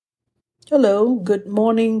Hello, good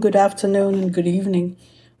morning, good afternoon, and good evening.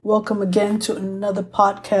 Welcome again to another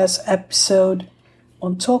podcast episode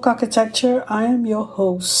on Talk Architecture. I am your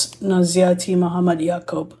host, Naziati Muhammad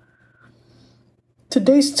Yaakob.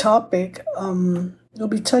 Today's topic, we'll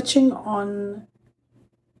be touching on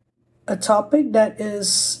a topic that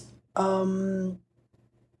is done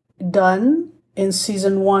in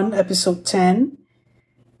Season 1, Episode 10,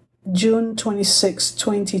 June 26,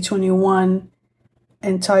 2021,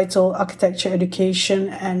 entitled Architecture Education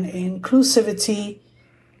and Inclusivity.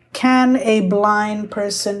 Can a blind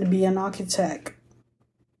person be an architect?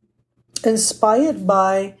 Inspired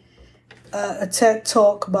by a TED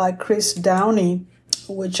Talk by Chris Downey,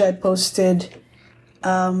 which I posted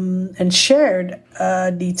and shared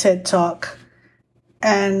the TED Talk.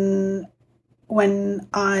 And when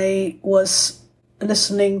I was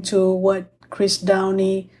listening to what Chris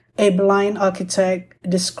Downey, a blind architect,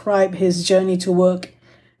 described his journey to work,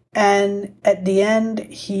 and at the end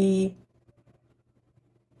he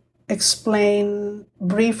explained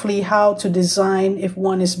briefly how to design if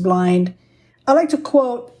one is blind. I like to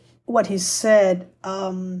quote what he said.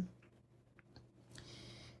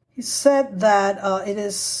 He said that it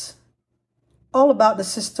is all about the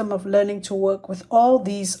system of learning to work with all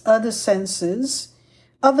these other senses,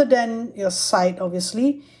 other than your sight,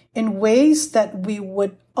 obviously, in ways that we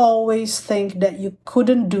would always think that you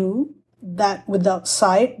couldn't do that without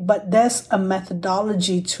sight, but there's a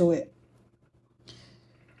methodology to it.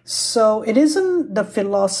 So it isn't the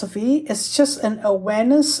philosophy, it's just an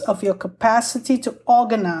awareness of your capacity to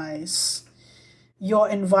organize your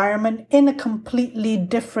environment in a completely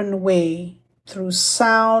different way through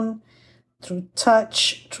sound, through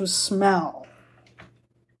touch, through smell.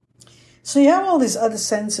 So you have all these other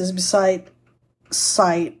senses beside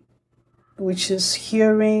sight, which is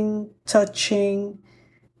hearing, touching,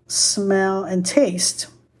 smell, and taste.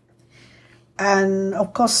 And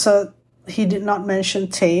of course, he did not mention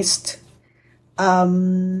taste.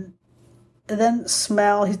 Then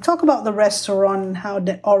smell. He talked about the restaurant and how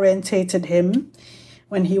that orientated him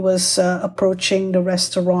when he was approaching the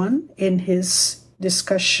restaurant in his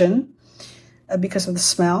discussion because of the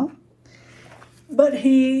smell. But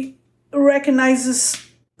he recognizes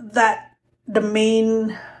that the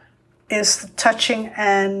main is the touching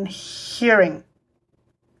and hearing,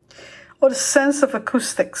 or the sense of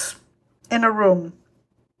acoustics in a room.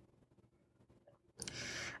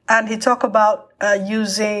 And he talked about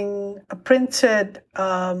using a printed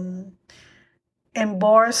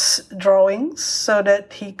embossed drawings so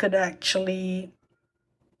that he could actually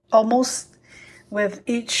almost with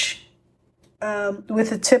each with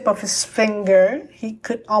the tip of his finger, he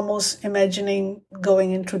could almost imagining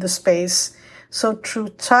going into the space. So through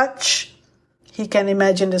touch, he can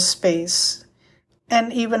imagine the space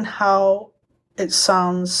and even how it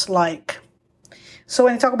sounds like. So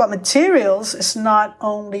when you talk about materials, it's not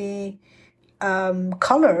only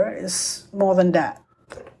color, it's more than that.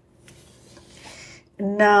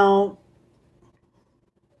 Now,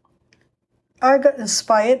 I got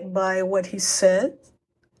inspired by what he said,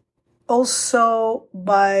 also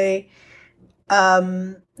by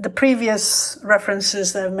the previous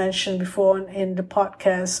references that I've mentioned before in the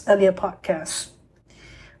earlier podcasts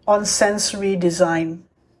on sensory design.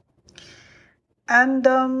 And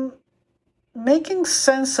making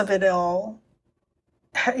sense of it all,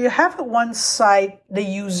 you have at one side the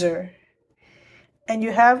user, and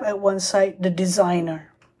you have at one side the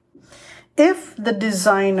designer. If the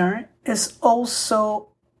designer is also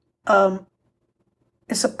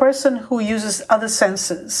is a person who uses other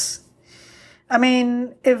senses, I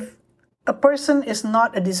mean, if a person is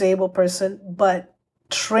not a disabled person, but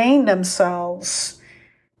train themselves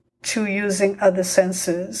to using other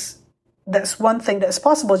senses, that's one thing that's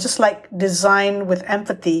possible, just like design with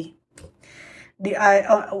empathy.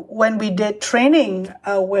 When we did training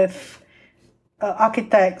with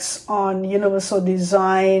architects on universal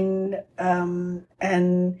design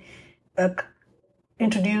and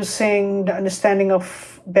introducing the understanding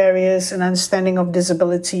of barriers and understanding of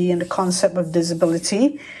disability and the concept of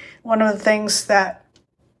disability, one of the things that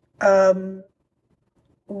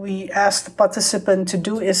we asked the participant to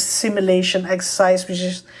do is simulation exercise,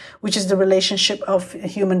 which is the relationship of a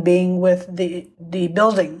human being with the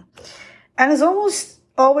building. And it's almost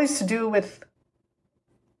always to do with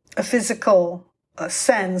a physical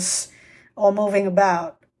sense or moving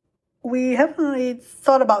about. We haven't really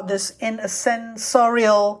thought about this in a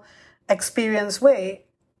sensorial experience way.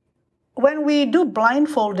 When we do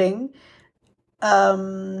blindfolding,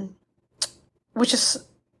 which is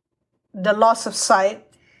the loss of sight,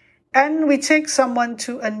 and we take someone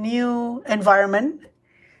to a new environment,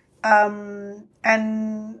 and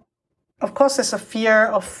of course, there's a fear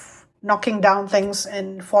of knocking down things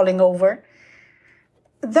and falling over.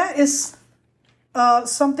 That is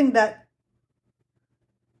something that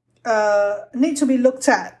need to be looked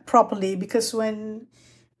at properly, because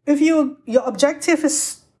if your objective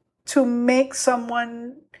is to make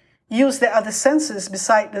someone use their other senses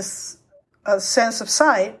beside this sense of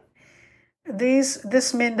sight,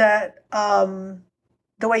 this means that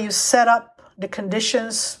the way you set up the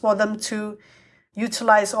conditions for them to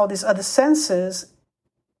utilize all these other senses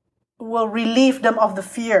will relieve them of the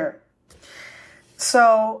fear.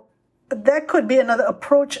 So that could be another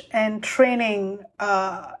approach in training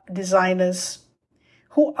designers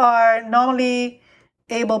who are normally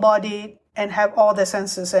able-bodied and have all their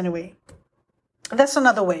senses anyway. That's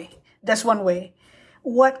another way. That's one way.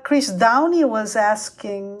 What Chris Downey was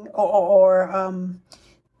asking or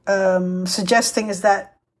suggesting is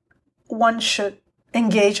that one should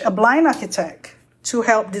engage a blind architect to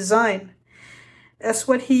help design. That's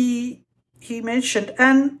what he mentioned.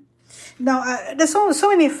 And now there's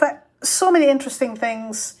so many interesting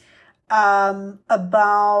things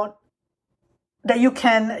about that you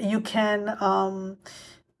can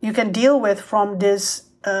deal with from this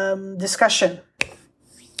discussion.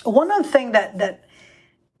 One of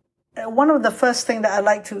the first thing that I'd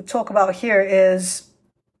like to talk about here is,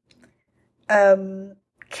 can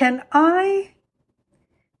I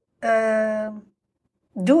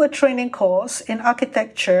do a training course in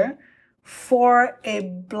architecture for a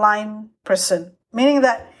blind person? Meaning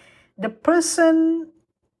that the person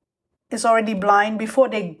is already blind before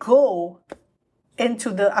they go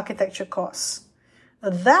into the architecture course.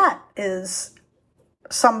 That is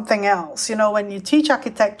something else. When you teach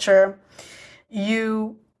architecture,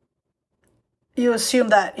 you assume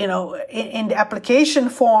that, in the application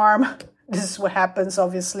form, this is what happens,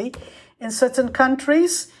 obviously. In certain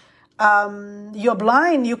countries, you're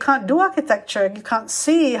blind, you can't do architecture, you can't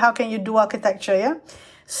see, how can you do architecture, yeah?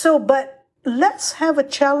 So, but let's have a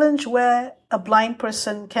challenge where a blind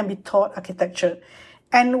person can be taught architecture.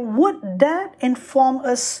 And would that inform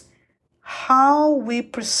us how we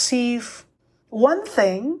perceive one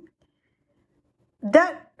thing?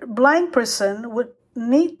 That blind person would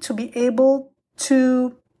need to be able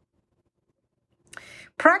to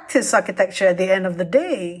practice architecture at the end of the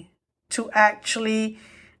day, to actually,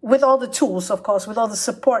 with all the tools, of course, with all the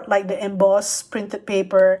support like the embossed printed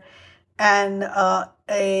paper and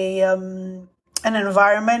an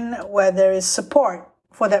environment where there is support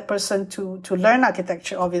for that person to learn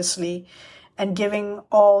architecture, obviously, and giving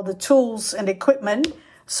all the tools and equipment.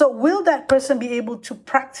 So will that person be able to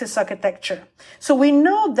practice architecture? So we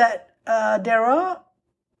know that there are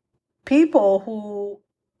people who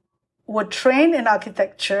were trained in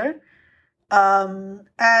architecture and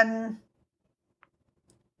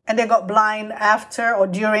they got blind after or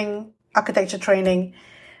during architecture training,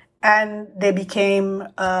 and they became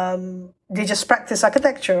they just practice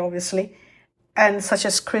architecture, obviously, and such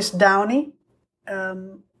as Chris Downey.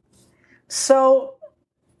 So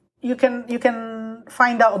you can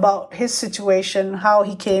find out about his situation, how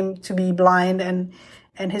he came to be blind, and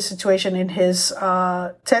his situation in his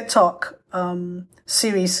TED Talk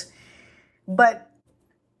series. But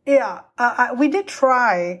yeah, we did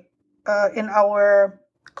try in our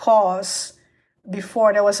course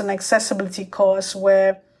before. There was an accessibility course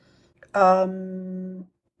where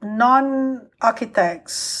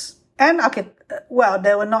non-architects and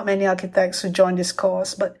there were not many architects who joined this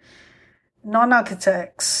course, but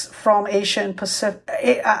non-architects from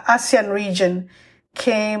ASEAN region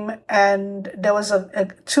came, and there was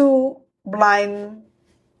two blind.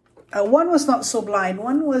 One was not so blind.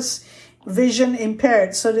 One was vision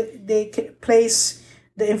impaired, so they could place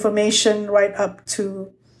the information right up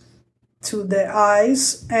to their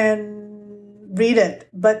eyes and read it.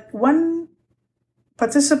 But one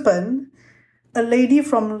participant, a lady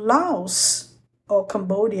from Laos or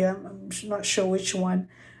Cambodia, I'm not sure which one,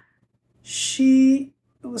 she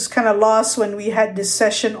was kind of lost when we had this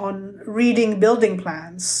session on reading building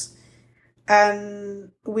plans.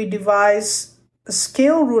 And we devised a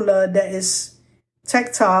scale ruler that is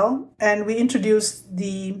tactile, and we introduced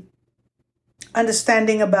the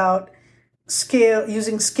understanding about scale,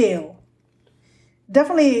 using scale.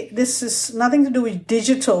 Definitely, this is nothing to do with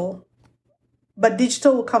digital, but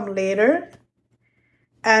digital will come later.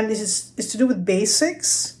 And it's to do with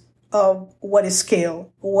basics of what is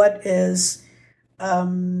scale, what is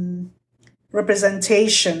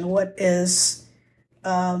representation, what is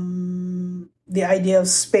the idea of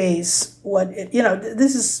space,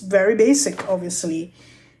 this is very basic, obviously,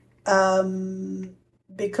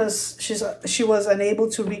 because she was unable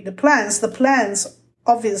to read the plans. The plans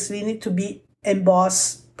obviously need to be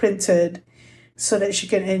embossed printed so that she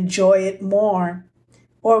can enjoy it more.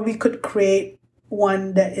 Or we could create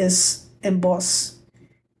one that is embossed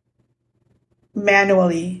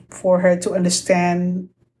manually for her to understand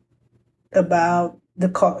about the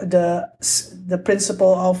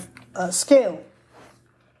principle of scale.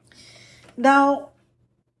 Now,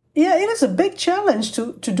 yeah, it is a big challenge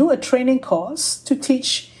to do a training course to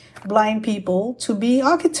teach blind people to be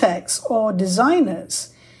architects or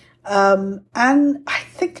designers. And I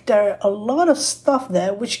think there are a lot of stuff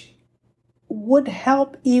there which would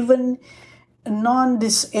help even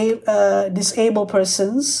disabled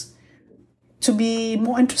persons to be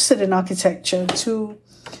more interested in architecture, to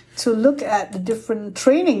look at the different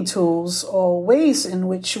training tools or ways in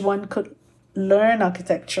which one could learn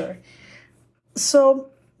architecture. So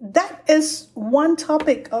that is one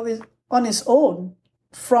topic on its own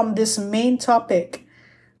from this main topic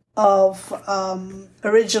of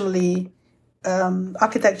originally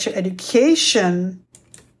architecture education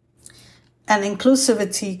and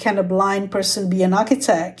inclusivity. Can a blind person be an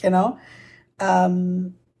architect?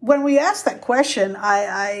 When we asked that question,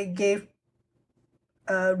 I gave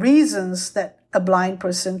reasons that a blind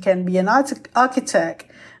person can be an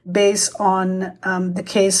architect based on the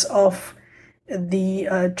case of the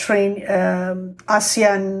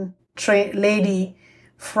ASEAN lady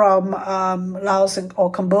from Laos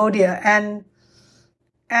or Cambodia, and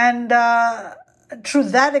through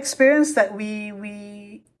that experience that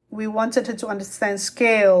we wanted her to understand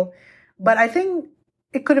scale, but I think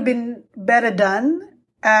it could have been better done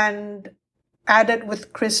and added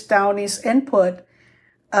with Chris Downey's input.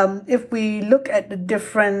 If we look at the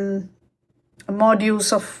different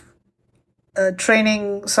modules of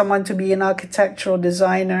training someone to be an architectural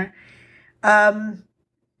designer,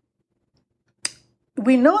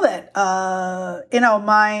 we know that in our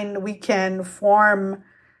mind we can form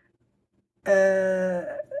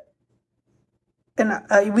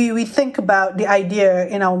we think about the idea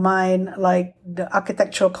in our mind, like the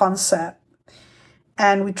architectural concept,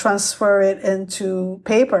 and we transfer it onto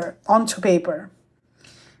paper,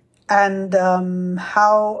 and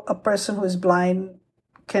how a person who is blind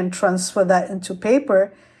can transfer that into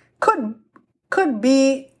paper could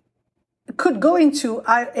go into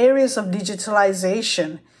areas of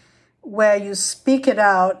digitalization where you speak it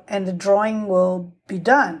out and the drawing will be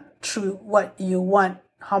done through what you want,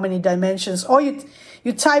 how many dimensions, or you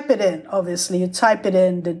type it in. Obviously, you type it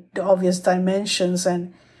in the obvious dimensions,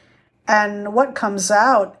 and what comes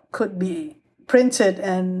out could be printed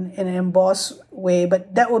in an embossed way.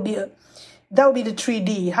 But that would be the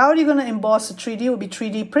 3D. How are you going to emboss the 3D? It would be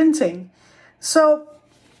 3D printing. So,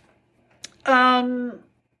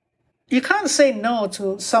 you can't say no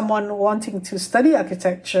to someone wanting to study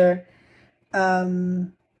architecture.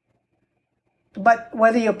 But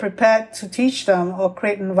whether you're prepared to teach them or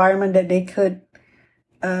create an environment that they could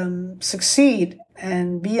succeed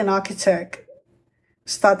and be an architect,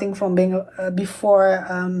 starting from being before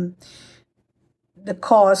the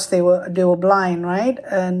course they were blind, right?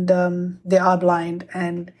 And they are blind,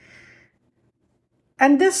 and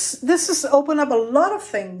this has opened up a lot of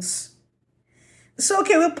things. So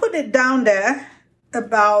okay, we'll put it down there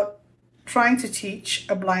about trying to teach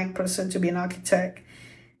a blind person to be an architect.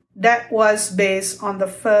 That was based on the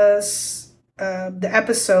first, the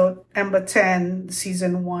episode number 10,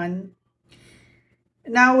 season 1.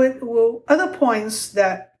 Now, other points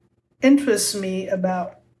that interest me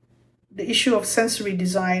about the issue of sensory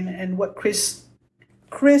design and what Chris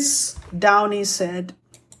Downey said,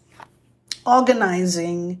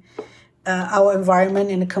 organizing our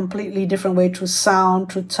environment in a completely different way through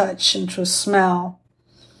sound, through touch, and through smell.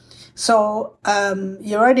 So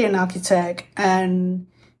you're already an architect, or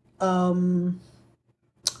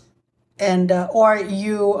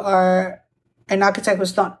you are an architect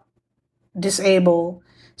who's not disabled.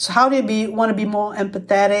 So how do you want to be more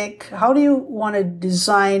empathetic? How do you want to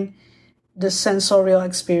design the sensorial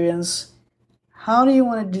experience? How do you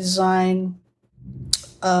want to design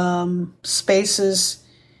spaces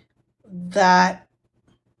that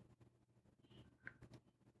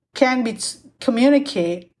can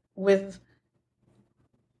communicate with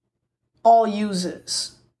all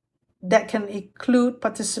users, that can include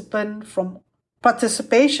participation from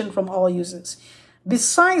all users,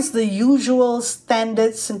 besides the usual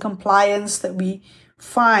standards and compliance that we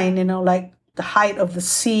find, like the height of the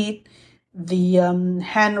seat, the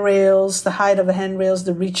handrails, the height of the handrails,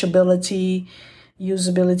 the reachability,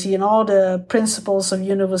 usability, and all the principles of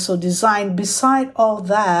universal design. Beside all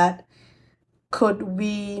that, could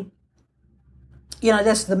we,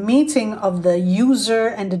 that's the meeting of the user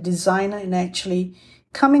and the designer, and actually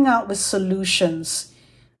coming out with solutions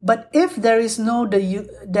But if there is no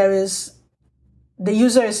there is the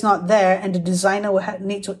user is not there, and the designer will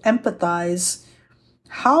need to empathize,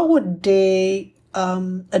 how would they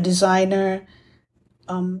a designer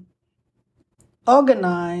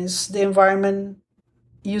organize the environment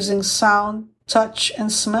using sound, touch,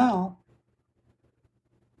 and smell?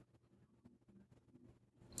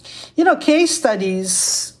 Case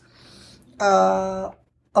studies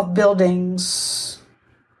of buildings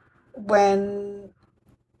when,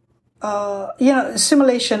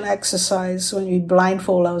 simulation exercise, when we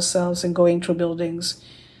blindfold ourselves and going through buildings,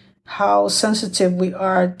 how sensitive we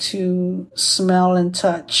are to smell and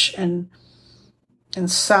touch and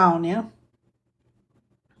sound, yeah?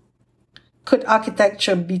 Could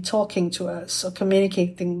architecture be talking to us or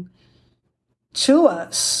communicating to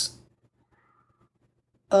us,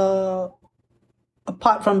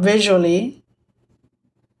 apart from visibly,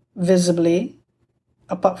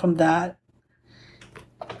 apart from that?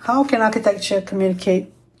 How can architecture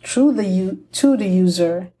communicate to the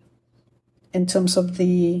user in terms of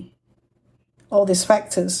all these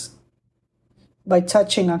factors? By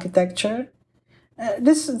touching architecture,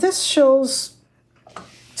 this shows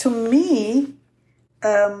to me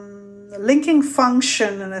linking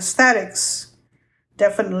function and aesthetics,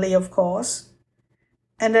 definitely, of course.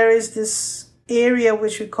 And there is this area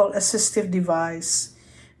which we call assistive device.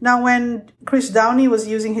 Now, when Chris Downey was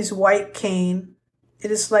using his white cane,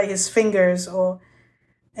 it is like his fingers or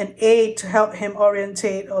an aid to help him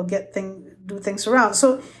orientate or do things around.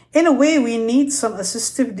 So in a way, we need some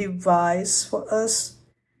assistive device for us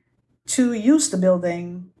to use the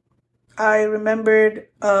building. I remembered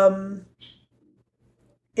in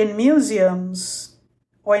museums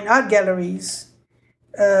or in art galleries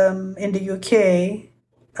in the UK,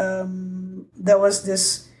 there was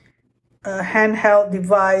this handheld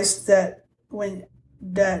device that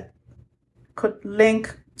could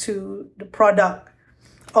link to the product,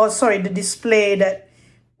 the display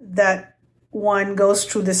that one goes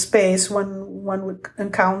through the space. One would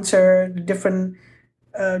encounter different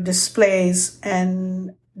displays,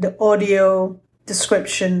 and the audio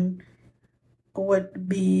description would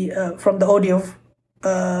be from the audio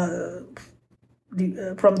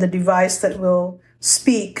from the device that will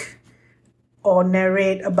speak or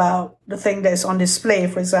narrate about the thing that is on display,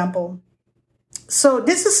 for example. So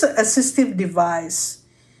this is an assistive device.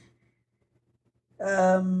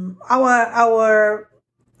 Our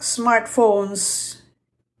smartphones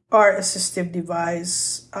are assistive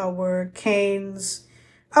device. Our canes,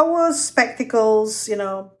 our spectacles,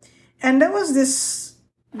 And there was this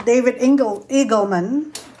David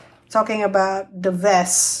Eagleman talking about the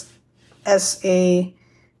vest as a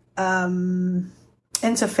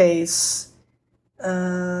interface,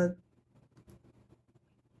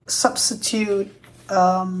 substitute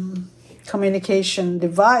communication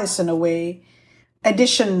device in a way,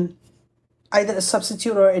 either a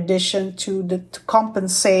substitute or addition to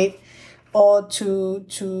compensate or to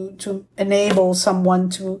enable someone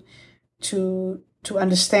to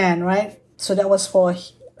understand, right? So that was for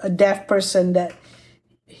a deaf person, that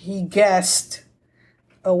he guessed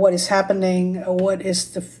what is happening, or what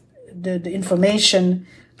is the information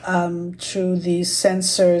through the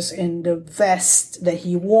sensors in the vest that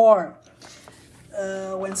he wore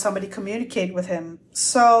when somebody communicated with him.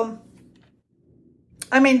 So,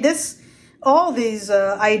 I mean, all these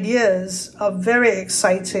ideas are very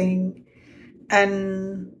exciting,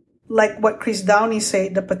 and like what Chris Downey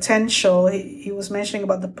said, the potential. He was mentioning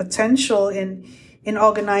about the potential in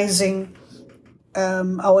organizing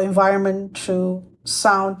our environment through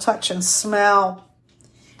sound, touch, and smell.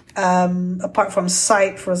 Apart from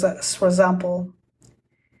sight, for example.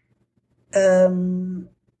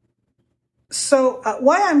 So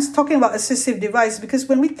why I'm talking about assistive device, because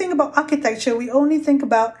when we think about architecture, we only think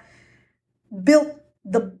about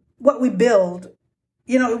what we build.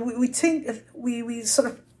 We think we sort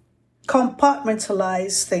of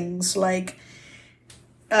compartmentalize things, like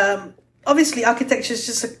obviously architecture is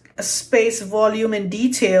just a space, volume, and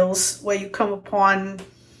details where you come upon,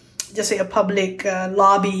 just say, a public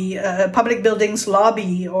lobby, public building's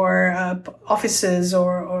lobby, or offices,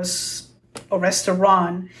 or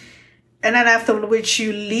restaurant, and then after which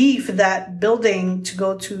you leave that building to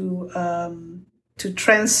go to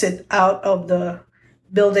transit out of the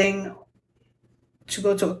building to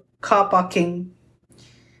go to a car parking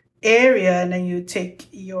area, and then you take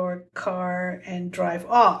your car and drive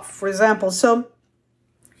off, for example. So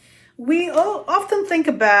we often think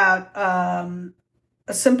about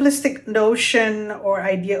a simplistic notion or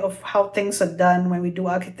idea of how things are done when we do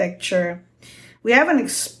architecture. We haven't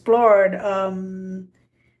explored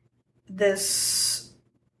this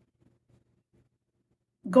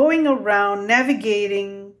going around,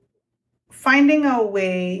 navigating, finding our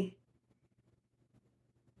way,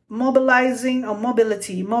 mobilizing or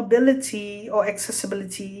mobility or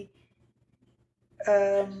accessibility,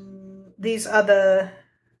 these other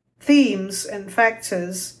themes and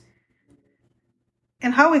factors,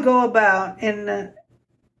 and how we go about in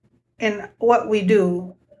what we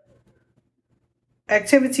do,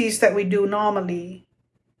 activities that we do normally.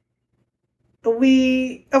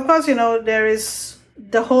 We, of course, there is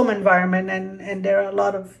the home environment, and there are a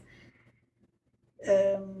lot of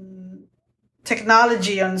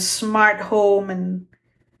technology on smart home,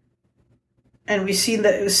 and we've seen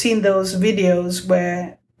those videos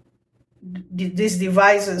where these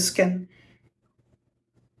devices can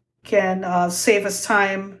save us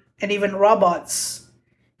time, and even robots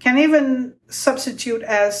can even substitute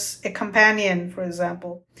as a companion, for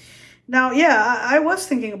example. Now, I was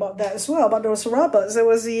thinking about that as well, about those robots. There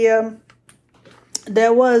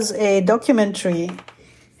was a documentary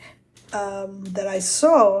that I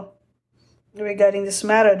saw regarding this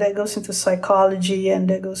matter that goes into psychology and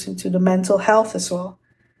that goes into the mental health as well.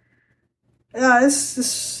 This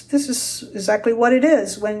is exactly what it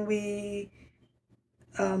is when we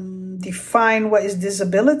define what is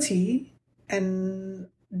disability, and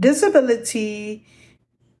disability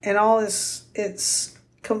and all its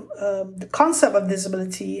the concept of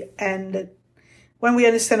disability, and when we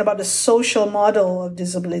understand about the social model of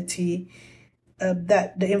disability,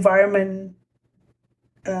 that the environment,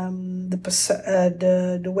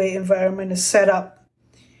 the way environment is set up,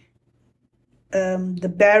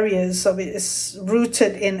 the barriers of it is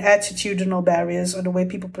rooted in attitudinal barriers, or the way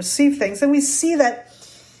people perceive things. And we see that,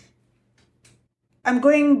 I'm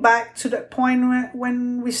going back to that point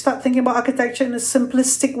when we start thinking about architecture in a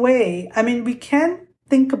simplistic way. I mean, we can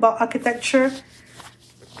think about architecture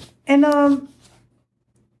in a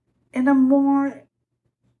more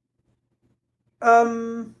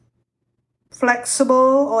flexible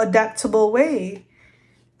or adaptable way.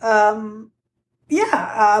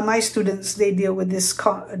 My students, they deal with this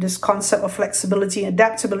concept of flexibility and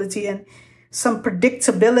adaptability, and some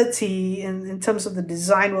predictability in terms of the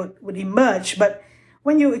design would emerge. But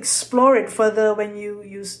when you explore it further, when you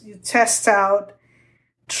test out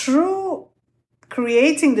through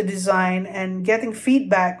creating the design and getting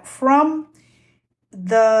feedback from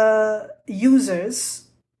the users,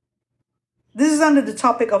 this is under the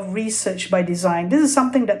topic of research by design. This is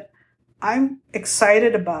something that I'm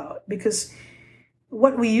excited about, because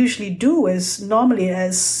what we usually do is, normally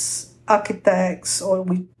as architects, or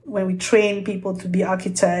when we train people to be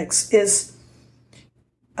architects, is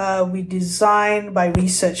we design by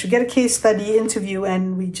research. We get a case study interview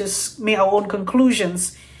and we just make our own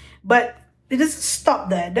conclusions. But it doesn't stop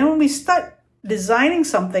there. Then when we start designing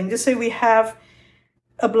something, just say we have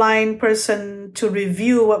a blind person to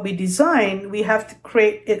review what we design, we have to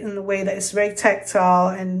create it in a way that is very tactile,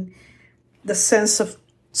 and the sense of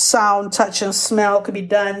sound, touch, and smell could be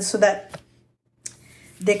done so that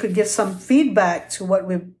they could give some feedback to what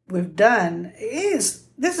we've done.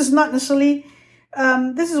 This is not necessarily,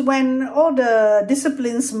 this is when all the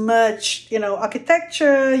disciplines merge,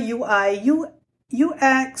 architecture, UI,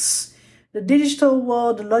 UX, the digital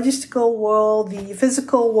world, the logistical world, the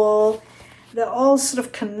physical world. They're all sort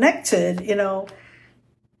of connected,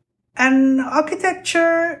 and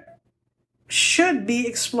architecture should be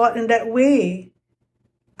explored in that way.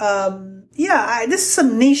 This is a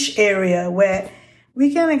niche area where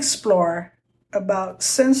we can explore about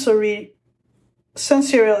sensorial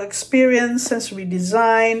experience, sensory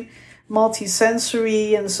design,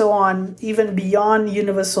 multi-sensory, and so on, even beyond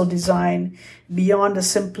universal design, beyond the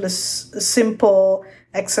simple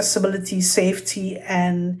accessibility, safety,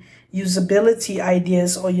 and usability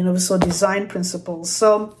ideas or universal design principles.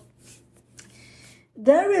 So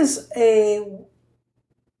there is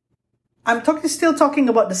still talking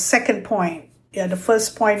about the second point. The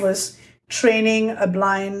first point was training a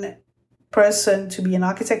blind person to be an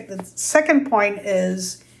architect. The second point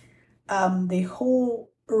is the whole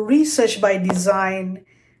research by design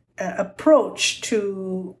approach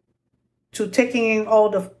to taking in all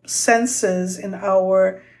the senses in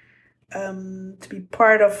our to be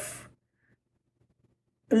part of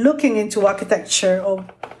looking into architecture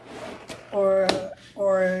or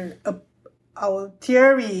our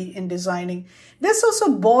theory in designing. There's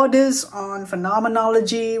also borders on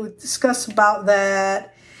phenomenology. We discussed about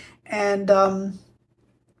that, and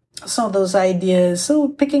some of those ideas. So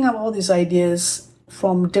picking up all these ideas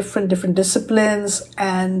from different disciplines,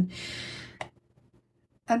 and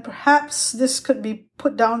perhaps this could be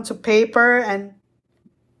put down to paper and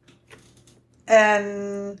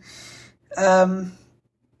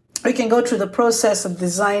we can go through the process of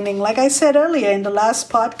designing, like I said earlier in the last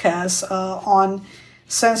podcast, on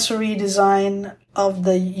sensory design of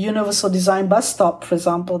the Universal Design bus stop, for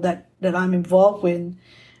example, that I'm involved with,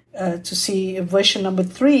 to see if version number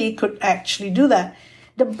 3 could actually do that.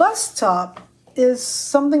 The bus stop is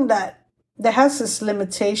something that has its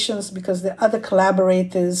limitations because the other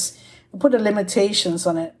collaborators put the limitations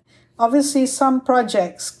on it. Obviously, some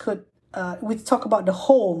projects could, we talk about the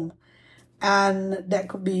home, and that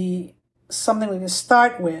could be something we can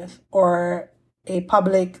start with, or a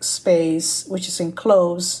public space which is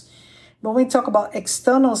enclosed. But when we talk about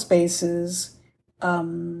external spaces,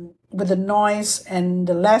 with the noise and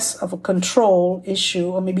the less of a control issue,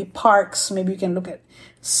 or maybe parks, maybe you can look at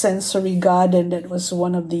sensory garden. That was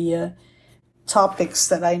one of the topics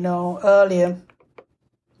that I know earlier.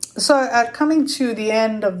 So coming to the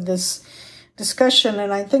end of this discussion,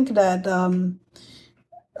 and I think that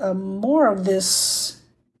more of this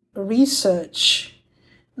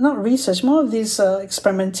more of this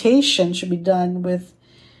experimentation should be done with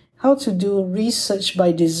how to do research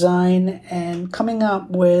by design and coming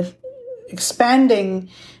up with expanding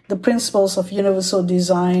the principles of universal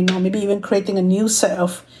design, or maybe even creating a new set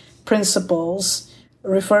of principles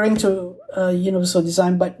referring to universal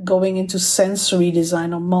design, but going into sensory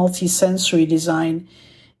design or multi-sensory design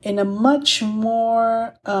in a much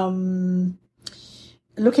more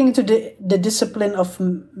looking into the discipline of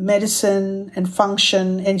medicine and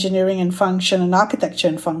function, engineering and function, and architecture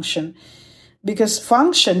and function. Because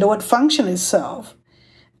function, the word function itself,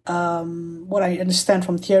 what I understand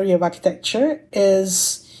from theory of architecture,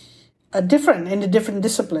 is different in the different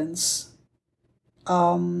disciplines.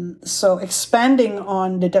 So expanding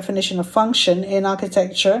on the definition of function in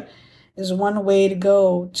architecture is one way to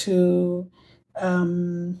go to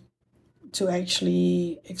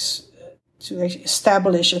actually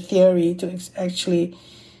establish a theory, to actually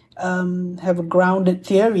have a grounded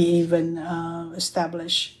theory even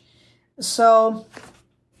established. So,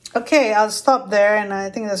 okay, I'll stop there, and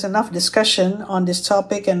I think there's enough discussion on this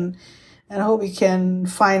topic, and I hope we can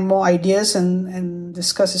find more ideas and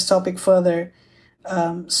discuss this topic further.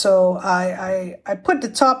 So I put the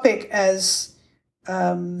topic as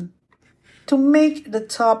to make the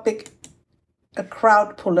topic a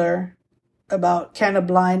crowd puller about, can a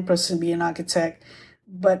blind person be an architect?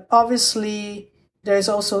 But obviously there's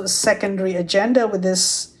also a secondary agenda with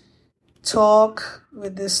this talk,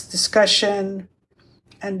 with this discussion,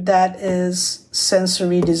 and that is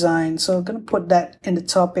sensory design. So I'm going to put that in the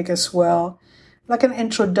topic as well, like an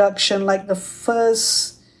introduction, like the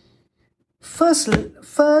first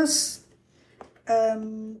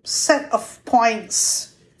set of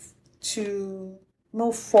points to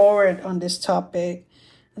move forward on this topic.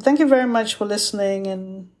 Thank you very much for listening,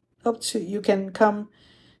 and hope you can come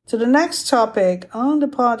to the next topic on the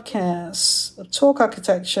podcast of Talk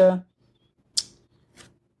Architecture.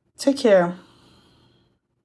 Take care.